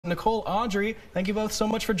Nichole, Audrey, thank you both so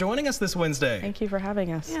much for joining us this Wednesday. Thank you for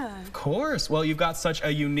having us. Yeah. Of course. Well, you've got such a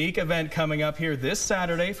unique event coming up here this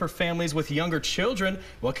Saturday for families with younger children.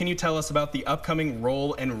 What can you tell us about the upcoming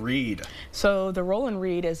Roll and Read? So the Roll and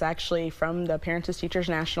Read is actually from the Parents as Teachers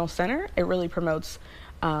National Center. It really promotes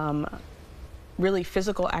really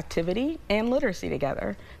physical activity and literacy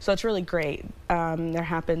together. So it's really great. There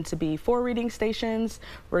happen to be 4 reading stations.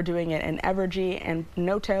 We're doing it in Evergy and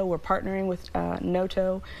Noto. We're partnering with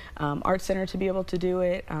Noto Art Center to be able to do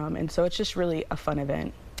it. And so it's just really a fun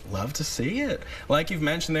event. Love to see it. Like you've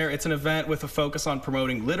mentioned there, it's an event with a focus on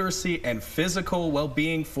promoting literacy and physical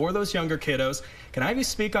well-being for those younger kiddos. Can I have you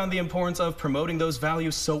speak on the importance of promoting those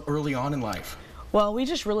values so early on in life? Well, we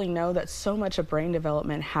just really know that so much of brain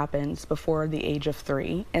development happens before the age of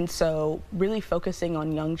 3, and so really focusing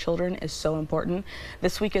on young children is so important.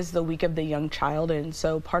 This week is the week of the young child, and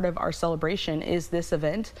so part of our celebration is this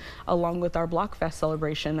event, along with our Blockfest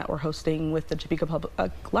celebration that we're hosting with the Topeka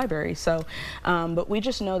Public Library. So, but we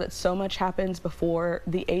just know that so much happens before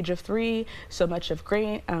the age of 3, so much of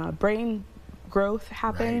brain growth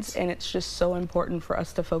happens, Right. and it's just so important for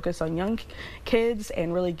us to focus on young kids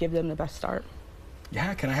and really give them the best start.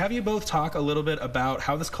 Yeah, can I have you both talk a little bit about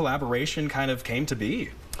how this collaboration kind of came to be?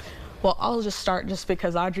 Well, I'll just start just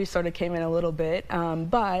because Audrey sort of came in a little bit,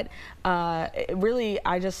 really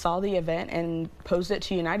I just saw the event and posed it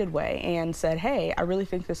to United Way and said, hey, I really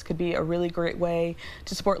think this could be a really great way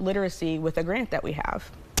to support literacy with a grant that we have.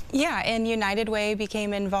 Yeah, and United Way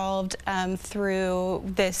became involved through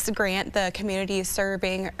this grant, the Community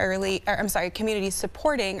Supporting Early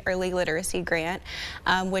Literacy Grant,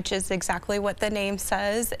 which is exactly what the name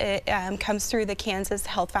says. It comes through the Kansas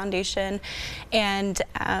Health Foundation, and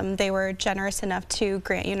they were generous enough to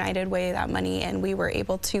grant United Way that money, and we were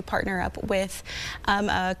able to partner up with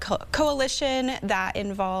a coalition that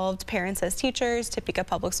involved Parents as Teachers, Topeka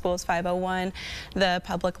Public Schools 501, the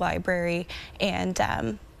Public Library, and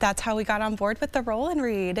that's how we got on board with the Roll and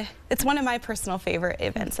Read. It's one of my personal favorite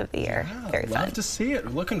events of the year. Yeah, very fun. Love to see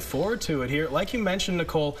it. Looking forward to it here. Like you mentioned,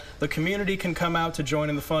 Nichole, the community can come out to join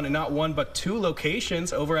in the fun in not 1 but 2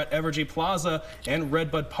 locations over at Evergy Plaza and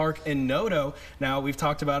Redbud Park in Noto. Now, we've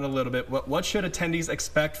talked about it a little bit. What should attendees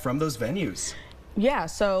expect from those venues? Yeah,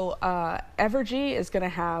 so Evergy is going to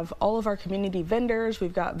have all of our community vendors.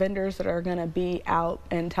 We've got vendors that are going to be out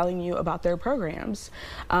and telling you about their programs.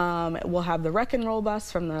 We'll have the Rec and Roll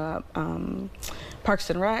bus from the Parks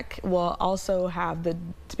and Rec. We'll also have the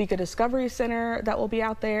Topeka Discovery Center that will be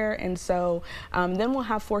out there, and so then we'll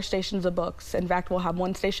have 4 stations of books. In fact, we'll have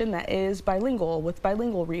 1 station that is bilingual with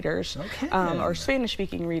bilingual readers, or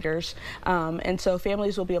Spanish-speaking readers, and so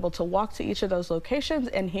families will be able to walk to each of those locations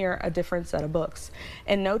and hear a different set of books.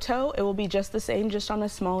 In Noto, it will be just the same, just on a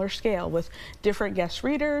smaller scale with different guest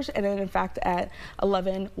readers, and then in fact at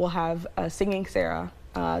 11 we'll have Singing Sarah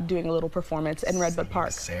doing a little performance in Redbud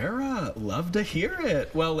Park. Sarah, love to hear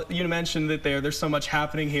it. Well, you mentioned that there's so much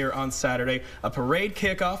happening here on Saturday. A parade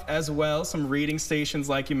kickoff as well, some reading stations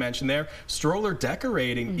like you mentioned there, stroller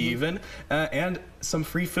decorating even, and some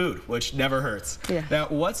free food, which never hurts. Yeah. Now,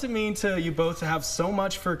 what's it mean to you both to have so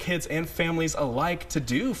much for kids and families alike to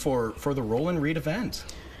do for the Roll and Read event?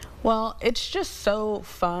 Well, it's just so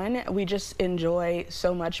fun. We just enjoy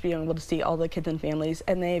so much being able to see all the kids and families,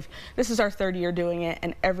 and this is our 3rd year doing it,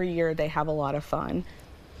 and every year they have a lot of fun.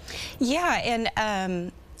 Yeah,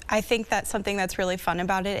 and I think that something that's really fun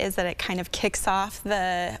about it is that it kind of kicks off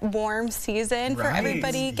the warm season for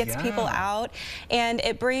everybody, gets people out, and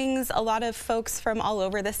it brings a lot of folks from all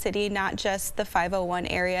over the city, not just the 501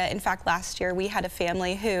 area. In fact, last year we had a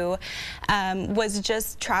family who was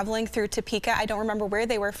just traveling through Topeka. I don't remember where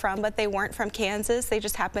they were from, but they weren't from Kansas. They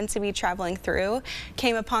just happened to be traveling through,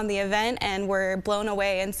 came upon the event, and were blown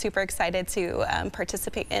away and super excited to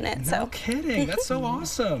participate in it. No kidding. That's so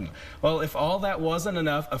awesome. Well, if all that wasn't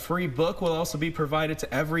enough, a free book will also be provided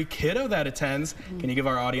to every kiddo that attends. Can you give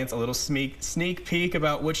our audience a little sneak peek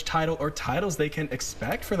about which title or titles they can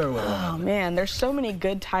expect for their little one? Oh man, there's so many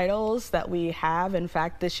good titles that we have. In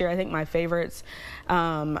fact, this year I think my favorites,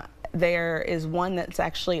 there is one that's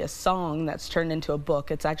actually a song that's turned into a book.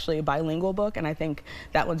 It's actually a bilingual book, and I think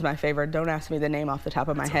that one's my favorite. Don't ask me the name off the top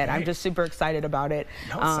of my head. I'm just super excited about it.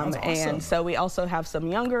 No, it sounds awesome. And so we also have some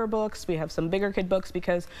younger books. We have some bigger kid books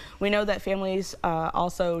because we know that families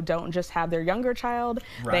also don't just have their younger child.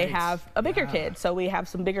 They have a bigger kid. So we have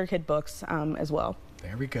some bigger kid books as well.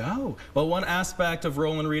 There we go. Well, one aspect of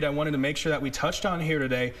Roll and Read I wanted to make sure that we touched on here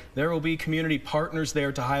today, there will be community partners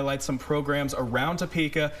there to highlight some programs around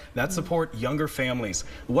Topeka that support younger families.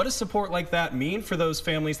 What does support like that mean for those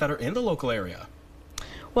families that are in the local area?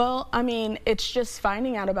 Well, I mean, it's just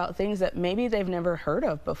finding out about things that maybe they've never heard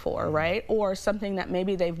of before, right? Or something that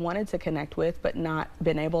maybe they've wanted to connect with but not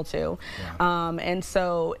been able to. Yeah. And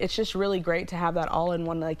so it's just really great to have that all in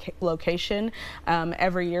one location.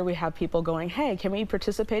 Every year we have people going, hey, can we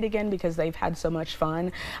participate again, because they've had so much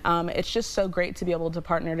fun. It's just so great to be able to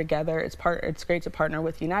partner together. It's great to partner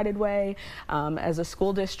with United Way as a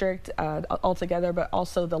school district all together, but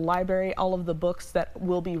also the library. All of the books that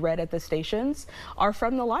will be read at the stations are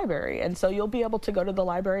from the library, and so you'll be able to go to the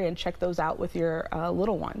library and check those out with your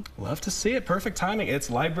little one. Love to see it. Perfect timing. It's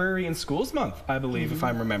Library and Schools Month, I believe, if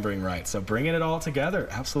I'm remembering right. So bringing it all together.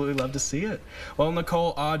 Absolutely love to see it. Well,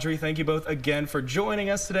 Nichole, Audrey, thank you both again for joining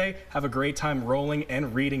us today. Have a great time rolling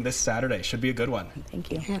and reading this Saturday. Should be a good one.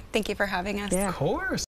 Thank you. Thank you for having us. Yeah. Of course.